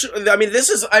 Well, I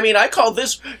mean, I call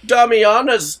this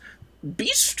Damiana's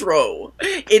bistro.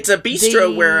 It's a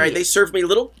bistro where they serve me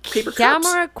little paper cups.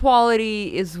 Camera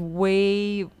quality is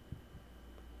way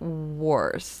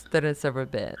worse than it's ever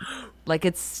been. Like,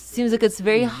 it seems like it's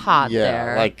very hot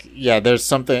there. There's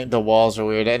something, the walls are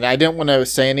weird, and I didn't want to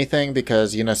say anything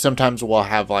because sometimes we'll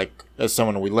have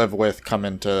someone we live with come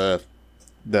into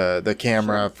the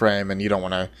camera frame, and you don't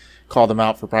want to call them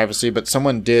out for privacy, but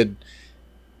someone did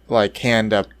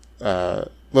hand up a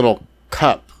little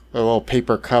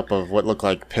paper cup of what looked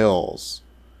like pills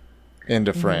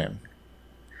into frame.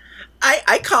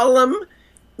 I call them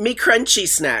me crunchy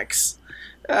snacks.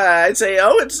 I'd say,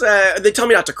 it's. They tell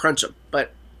me not to crunch them,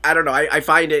 but I don't know. I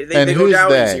find it. They go who's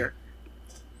down they? easier.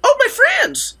 Oh, my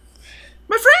friends.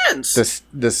 My friends.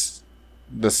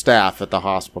 The staff at the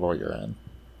hospital you're in.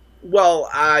 Well,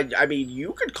 I mean,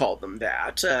 you could call them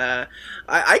that.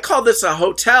 I call this a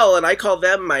hotel, and I call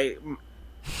them my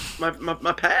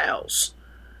pals.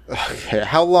 Okay,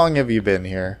 how long have you been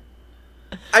here?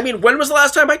 I mean, when was the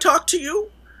last time I talked to you?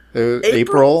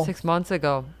 April? 6 months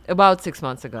ago. About 6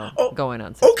 months ago. Oh, going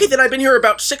on 6 Okay, then I've been here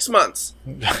about 6 months.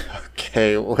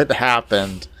 Okay, what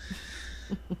happened?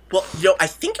 Well, I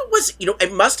think it was,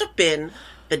 it must have been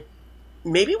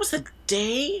maybe it was the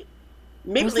day.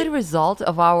 Maybe Was it a result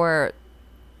of our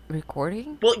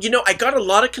recording? Well, I got a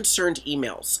lot of concerned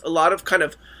emails, a lot of kind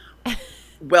of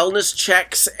wellness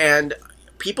checks, and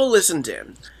people listened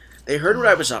in. They heard what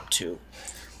I was up to,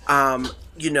 and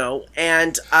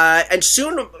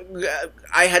soon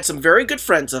I had some very good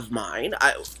friends of mine.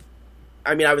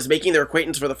 I mean, I was making their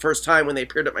acquaintance for the first time when they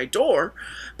appeared at my door,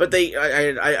 but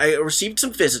I received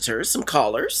some visitors, some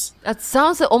callers. That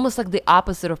sounds almost like the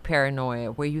opposite of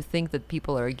paranoia, where you think that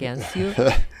people are against you.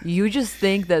 You just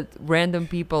think that random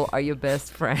people are your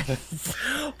best friends.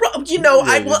 Well,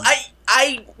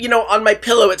 I on my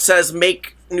pillow it says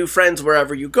 "make new friends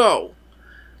wherever you go,"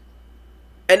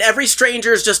 and every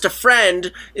stranger is just a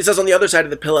friend. It says on the other side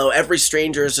of the pillow, "Every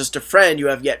stranger is just a friend you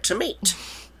have yet to meet."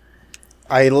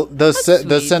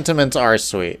 Those sentiments are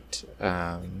sweet.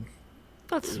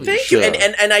 That's sweet. Thank you,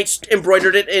 and I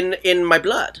embroidered it in my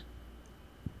blood.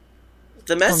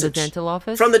 The message From the dental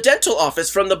office? From the dental office,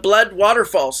 from the blood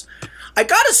waterfalls. I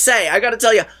gotta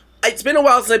tell you, it's been a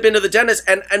while since I've been to the dentist,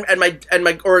 and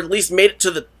my or at least made it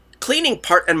to the cleaning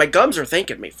part, and my gums are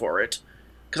thanking me for it,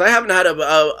 because I haven't had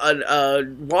a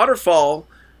waterfall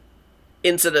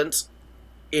incident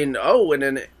in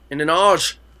an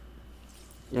age.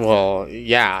 Well,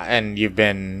 yeah, and you've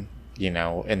been,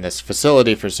 in this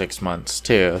facility for 6 months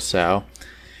too, so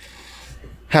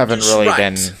haven't really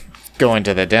been going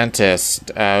to the dentist.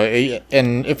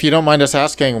 And if you don't mind us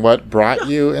asking, what brought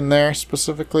you in there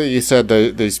specifically? You said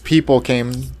these people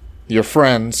your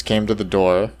friends came to the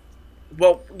door.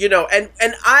 Well, and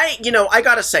I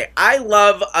gotta say, I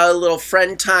love a little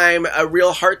friend time, a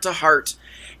real heart to heart,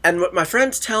 and what my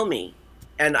friends tell me.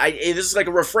 And this is like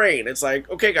a refrain. It's like,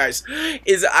 okay, guys,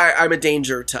 I'm a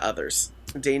danger to others,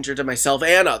 a danger to myself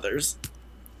and others,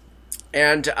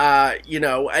 and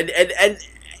and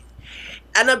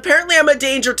apparently I'm a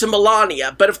danger to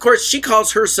Melania. But of course, she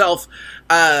calls herself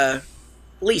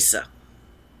Lisa,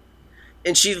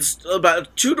 and she's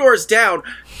about 2 doors down.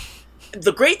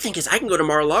 The great thing is, I can go to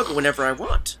Mar-a-Lago whenever I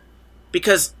want,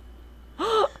 because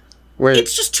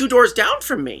it's just 2 doors down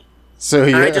from me. So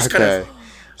you okay?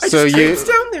 So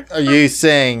down there. Are you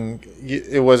saying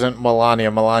it wasn't Melania?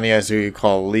 Melania is who you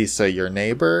call Lisa, your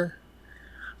neighbor?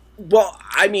 Well,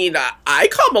 I mean, I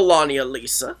call Melania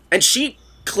Lisa, and she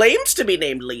claims to be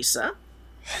named Lisa.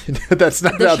 That's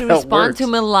not how that works. Does she respond to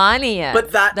Melania?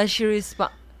 But does she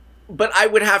respond? But I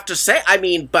would have to say,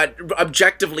 but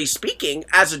objectively speaking,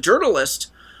 as a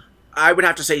journalist, I would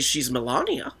have to say she's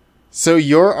Melania. So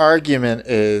your argument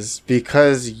is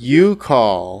because you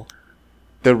call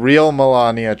the real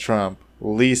Melania Trump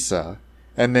Lisa,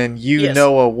 and then you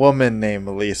know a woman named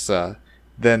Lisa,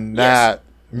 then that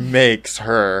makes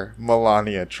her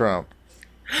Melania Trump.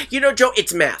 Joe,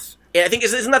 it's math. I think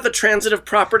isn't that the transitive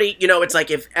property? It's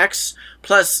like if X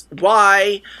plus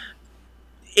Y,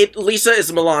 Lisa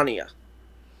is Melania.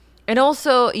 And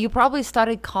also, you probably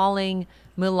started calling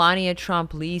Melania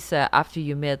Trump Lisa after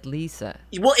you met Lisa.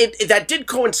 Well, that did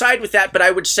coincide with that, but I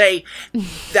would say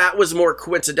that was more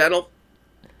coincidental.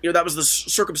 That was the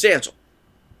circumstantial.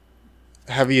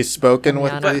 Have you spoken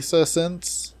with Lisa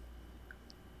since?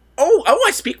 Oh,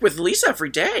 I speak with Lisa every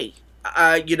day.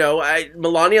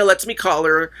 Melania lets me call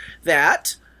her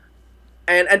that,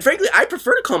 and frankly, I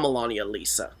prefer to call Melania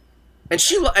Lisa, and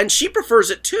she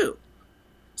prefers it too.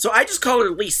 So I just call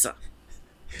her Lisa.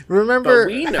 Remember,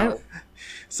 but we know,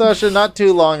 Sasha. Not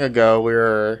too long ago, we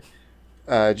were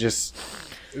just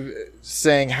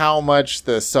saying how much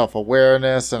the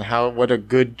self-awareness and what a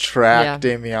good track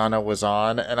Damiana was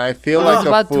on, and I feel like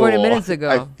about a fool. 20 minutes ago.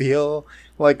 I feel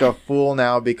like a fool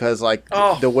now because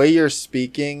the way you're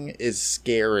speaking is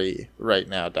scary right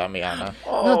now, Damiana.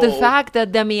 No, the fact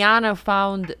that Damiana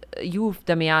found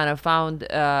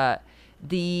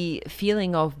the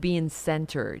feeling of being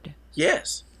centered,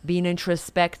 being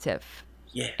introspective,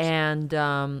 and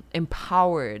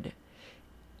empowered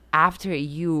after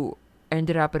you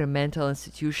ended up at a mental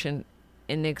institution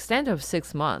in the extent of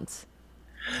 6 months.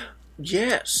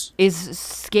 Yes. Is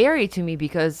scary to me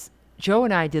because Joe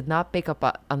and I did not pick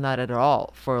up on that at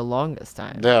all for the longest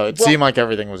time. No, it seemed like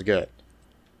everything was good.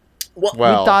 Well,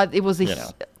 we thought it was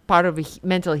part of a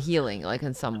mental healing, like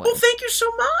in some way. Well, thank you so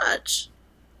much.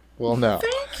 Well, no.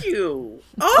 Thank you.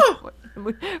 Oh,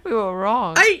 we were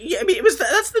wrong. I mean,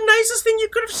 that's the nicest thing you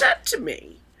could have said to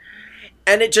me,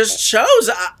 and it just shows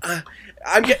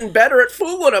I'm getting better at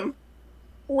fooling them.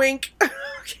 Wink.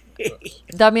 Okay.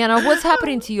 Damiana, what's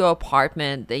happening to your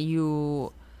apartment that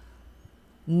you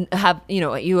have,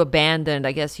 you abandoned?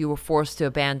 I guess you were forced to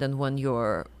abandon when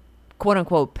your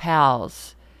quote-unquote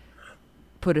pals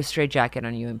put a straitjacket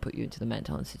on you and put you into the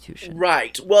mental institution.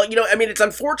 Right. Well, it's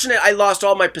unfortunate I lost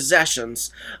all my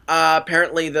possessions.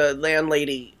 Apparently the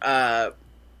landlady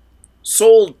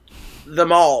sold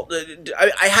them all.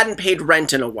 I hadn't paid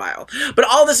rent in a while. But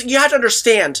all this, you have to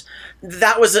understand,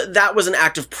 that was an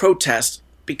act of protest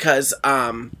because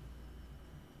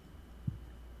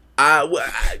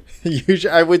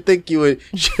I would think you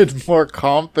should more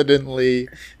confidently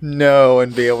know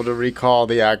and be able to recall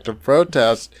the act of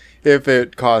protest if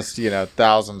it costs,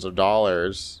 thousands of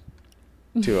dollars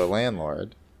to a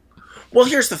landlord. Well,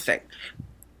 here's the thing.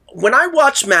 When I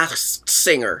watch Masked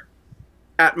Singer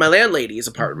at my landlady's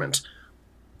apartment,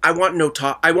 I want no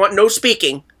talk. I want no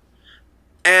speaking,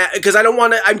 because I don't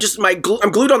want to. I'm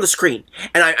glued on the screen,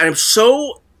 and I'm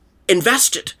so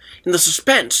invested in the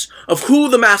suspense of who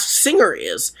the Masked Singer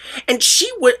is, and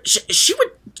she would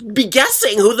be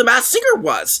guessing who the Masked Singer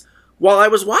was while I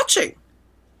was watching,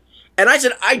 and I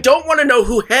said, I don't want to know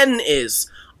who Hen is.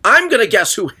 I'm gonna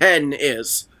guess who Hen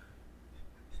is.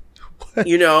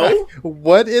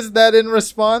 What is that in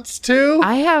response to?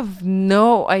 I have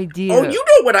no idea. Oh, you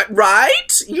know what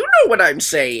right? You know what I'm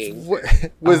saying.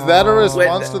 Was that a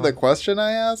response to the question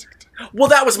I asked? Well,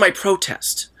 that was my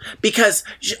protest because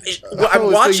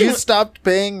I'm watching. So you stopped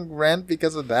paying rent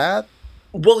because of that?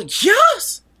 Well,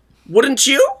 yes. Wouldn't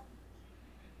you?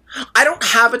 I don't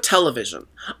have a television.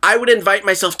 I would invite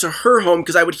myself to her home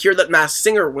because I would hear that Masked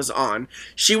Singer was on.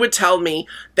 She would tell me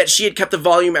that she had kept the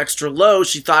volume extra low.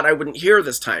 She thought I wouldn't hear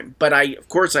this time, but of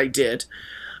course I did.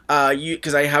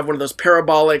 Because I have one of those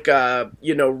parabolic,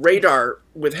 radar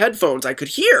with headphones. I could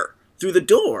hear through the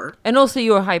door. And also,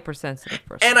 you're a hypersensitive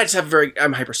person. And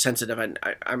I'm hypersensitive, and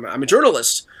I'm a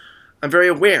journalist. I'm very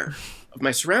aware of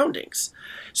my surroundings.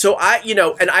 So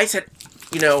and I said,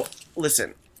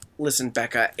 listen,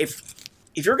 Becca, if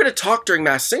you're going to talk during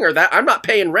Masked Singer, I'm not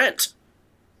paying rent.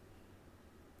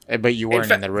 But you weren't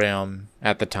in the room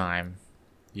at the time.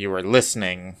 You were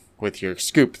listening with your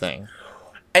scoop thing.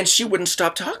 And she wouldn't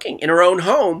stop talking in her own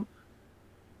home.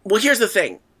 Well, here's the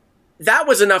thing. That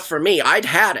was enough for me. I'd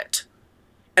had it.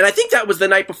 And I think that was the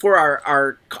night before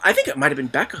our I think it might have been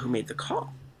Becca who made the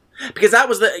call. Because that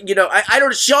was I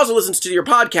don't, she also listens to your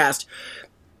podcast.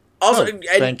 Also,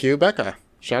 thank you, Becca.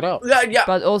 Shout out. Yeah.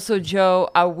 But also, Joe,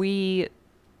 are we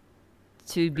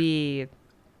to be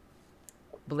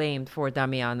blamed for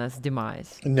Damiana's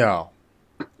demise? No.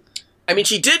 I mean,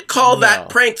 she did call that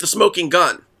prank the smoking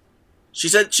gun. She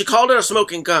said she called it a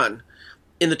smoking gun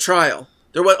in the trial.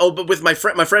 But with my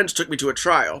friends took me to a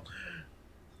trial.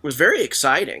 It was very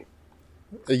exciting.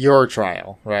 Your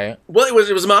trial, right? Well, it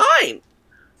was mine.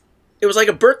 It was like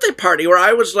a birthday party where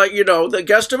I was like, the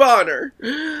guest of honor.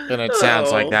 And it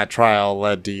sounds like that trial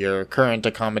led to your current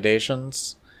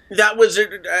accommodations. That was,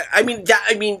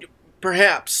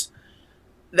 perhaps.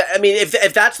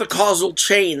 If that's the causal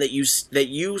chain that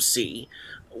you see,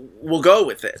 we'll go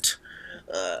with it.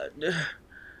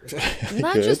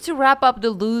 Not just to wrap up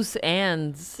the loose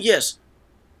ends. Yes.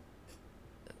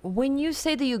 When you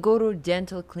say that you go to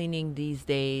dental cleaning these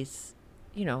days,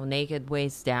 naked,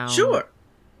 waist down. Sure.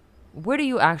 Where do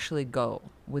you actually go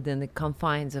within the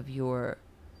confines of your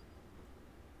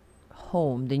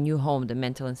home, the new home, the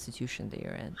mental institution that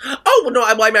you're in? Oh, well, no,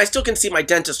 I still can see my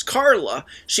dentist, Carla.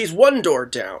 She's one door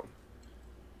down.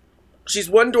 She's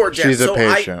a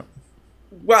patient.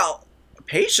 A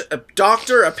patient, a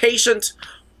doctor, a patient.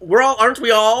 Aren't we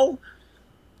all?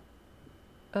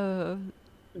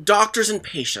 Doctors and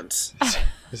patients.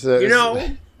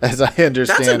 So, as I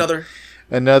understand, that's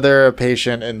another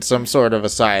patient in some sort of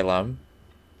asylum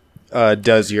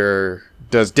does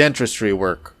dentistry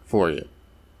work for you.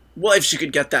 Well, if she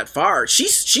could get that far.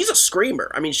 She's a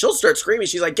screamer. I mean, she'll start screaming.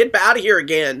 She's like, get out of here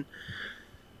again.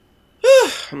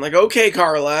 I'm like, okay,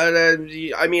 Carla.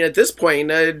 At this point,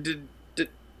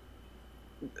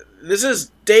 this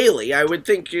is daily. I would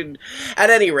think at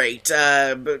any rate,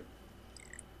 but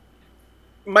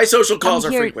my social calls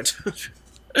are frequent.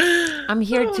 I'm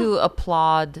here to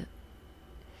applaud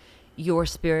your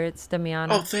spirits, Damiana.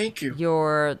 Oh, thank you.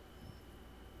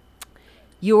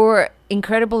 Your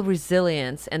incredible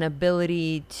resilience and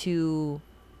ability to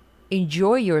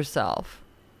enjoy yourself.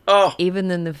 Oh. Even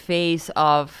in the face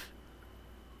of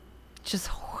just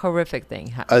horrific things.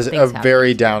 A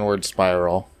very downward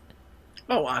spiral.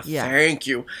 Oh, thank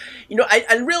you.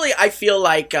 I feel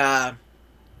like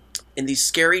in these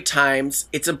scary times,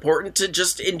 it's important to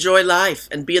just enjoy life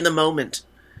and be in the moment.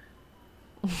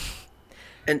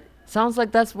 And sounds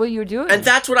like that's what you're doing. And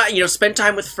that's what spend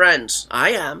time with friends. I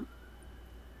am.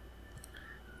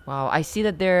 Wow, I see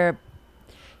that they're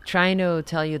trying to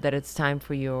tell you that it's time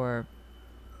for your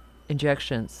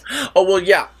injections. Oh, well,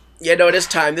 yeah. Yeah, no, it is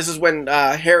time. This is when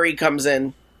Harry comes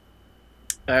in.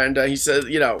 And he says,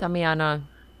 Damiana.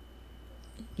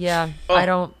 Yeah, Oh. I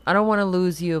don't want to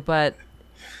lose you, but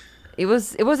it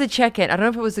was a check-in. I don't know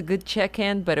if it was a good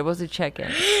check-in, but it was a check-in.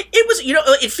 It was,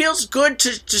 it feels good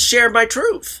to share my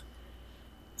truth.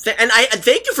 And I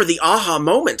thank you for the aha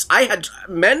moments. I had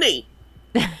many.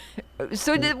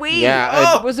 So did we.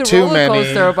 Yeah, It was a too roller many.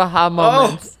 coaster of aha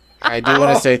moments. I do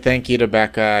want to say thank you to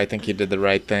Becca. I think you did the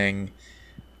right thing.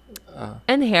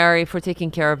 And Harry for taking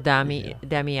care of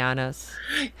Damiana's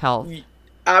health.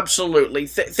 Absolutely.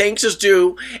 Thanks is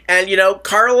due. And,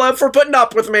 Carla for putting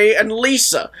up with me. And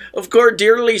Lisa. Of course,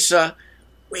 dear Lisa.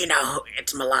 We know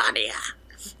it's Melania.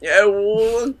 Yeah,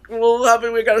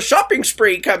 we got a shopping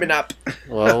spree coming up.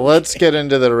 Well, let's get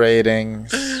into the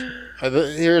ratings.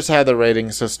 Here's how the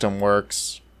rating system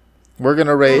works. We're going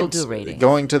to We'll rate do ratings.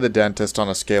 going to the dentist on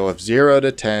a scale of 0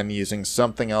 to 10 using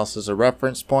something else as a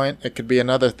reference point. It could be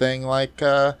another thing like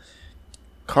car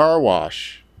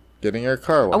wash. Getting your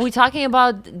car Are washed. we talking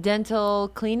about dental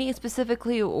cleaning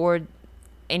specifically or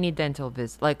any dental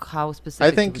visit? Like how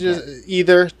specific? I think do we just get?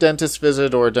 either dentist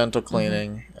visit or dental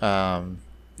cleaning.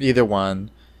 Either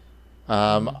one.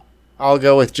 I'll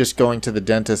go with just going to the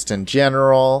dentist in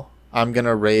general. I'm going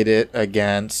to rate it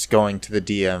against going to the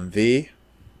DMV.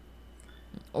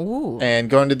 Ooh. And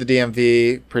going to the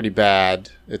DMV, pretty bad.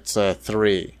 It's a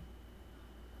 3.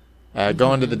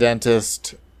 Going to the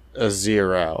dentist, a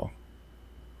 0.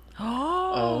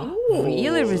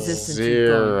 Really resistant to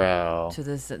 0. go to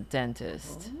this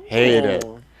dentist. Hate it.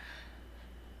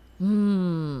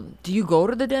 Do you go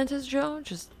to the dentist, Joe?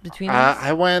 Just between us?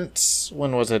 I went,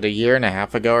 when was it, a year and a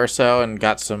half ago or so, and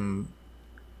got some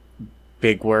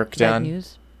big work Bad done.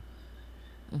 news.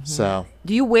 So,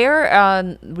 Do you wear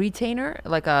a retainer,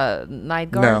 like a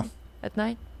night guard No. at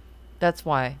night? That's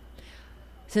why.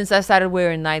 Since I started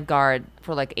wearing night guard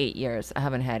for like 8 years, I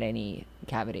haven't had any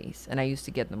cavities, and I used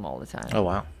to get them all the time. oh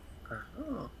wow.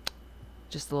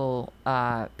 Just a little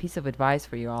piece of advice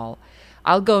for you all.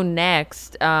 I'll go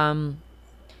next.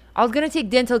 I was gonna take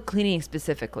dental cleaning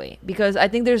specifically because I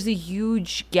think there's a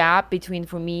huge gap between,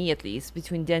 for me at least,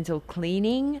 between dental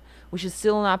cleaning, which is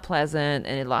still not pleasant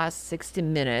and it lasts 60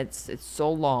 minutes. It's so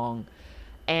long,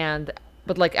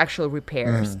 but like actual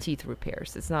repairs, teeth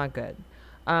repairs, it's not good.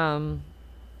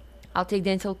 I'll take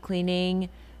dental cleaning,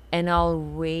 and I'll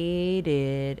rate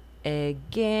it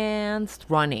against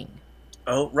running.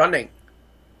 Oh, running.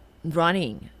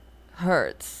 Running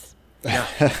hurts. Yeah.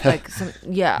 Like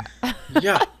yeah.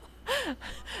 Yeah.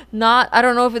 I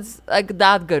don't know if it's like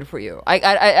that good for you.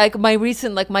 I my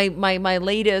recent, like my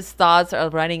latest thoughts are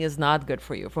running is not good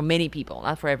for you, for many people,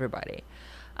 not for everybody.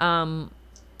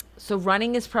 So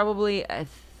running is probably a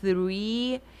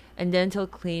 3, and dental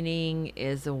cleaning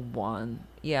is a 1.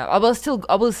 Yeah, I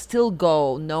will still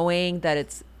go knowing that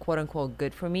it's quote unquote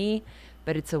good for me,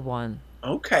 but it's a 1.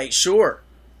 Okay, sure.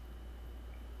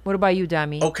 What about you,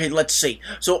 Dami? Okay, let's see.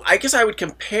 So I guess I would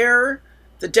compare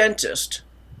the dentist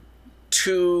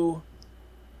to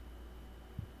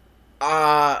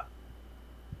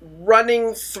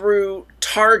running through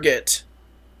Target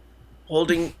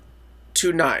holding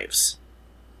 2 knives.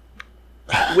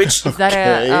 Which Is that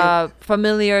Okay. a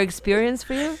familiar experience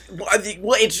for you?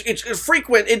 well, it's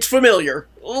frequent. It's familiar.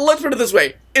 Let's put it this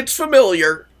way: it's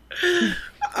familiar. Which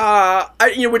I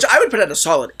would put at a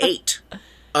solid 8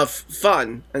 of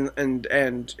fun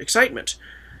and excitement.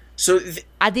 So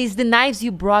Are these the knives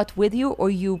you brought with you, or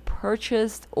you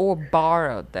purchased or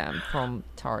borrowed them from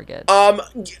Target? that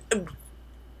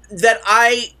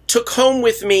I took home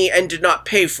with me and did not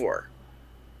pay for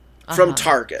from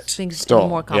Target. Things Stole,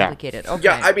 more yeah. complicated. Okay.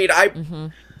 Yeah, I mean, I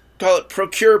call it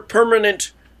procure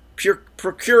permanent,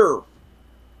 procure.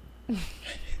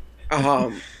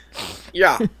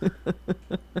 Yeah.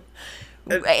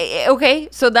 Okay,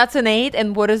 so that's an 8,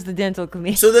 and what is the dental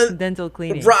cleaning? So the- dental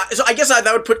cleaning. Right. So I guess that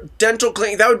would put dental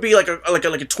cleaning. That would be like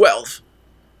a 12.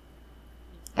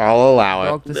 I'll allow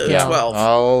Broke it. the Yeah. scale. 12.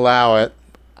 I'll allow it.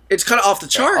 It's kind of off the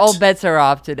charts. All bets are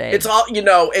off today. It's all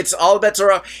It's all bets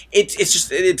are off. It's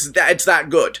that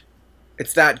good.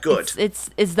 It's that good. It's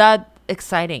that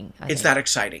exciting. I It's think. that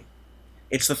exciting.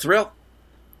 It's the thrill.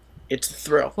 It's the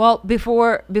thrill. Well,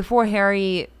 before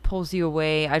Harry pulls you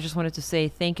away, I just wanted to say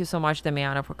thank you so much,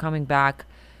 Damiana, for coming back.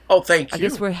 Oh, thank I you.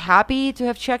 guess we're happy to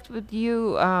have checked with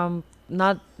you.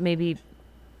 Not maybe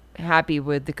happy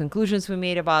with the conclusions we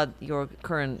made about your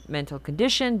current mental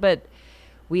condition, but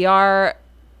we are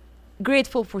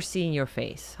grateful for seeing your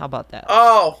face. How about that?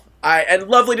 Oh, and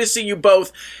lovely to see you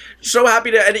both. So happy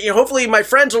to, and hopefully my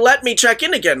friends will let me check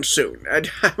in again soon.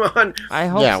 And I'm on. I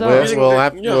hope Yeah, so.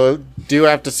 we'll do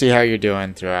have to see how you're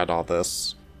doing throughout all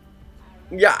this.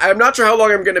 Yeah, I'm not sure how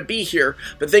long I'm going to be here,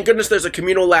 but thank goodness there's a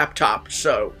communal laptop.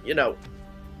 So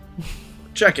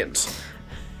check-ins.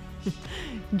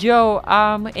 Joe,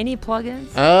 any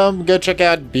plugins? Go check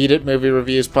out Beat It Movie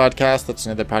Reviews podcast. That's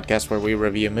another podcast where we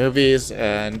review movies.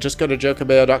 And just go to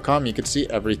joecabello.com. You can see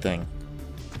everything.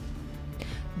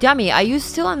 Dami, are you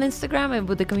still on Instagram and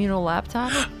with the communal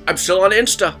laptop? I'm still on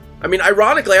Insta. I mean,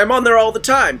 ironically, I'm on there all the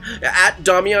time. At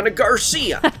Damiana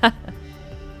Garcia.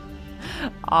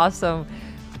 Awesome.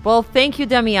 Well, thank you,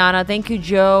 Damiana. Thank you,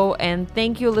 Joe. And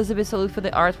thank you, Elizabeth Salute, for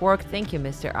the artwork. Thank you,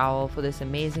 Mr. Owl, for this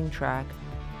amazing track.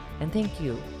 And thank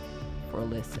you for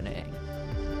listening.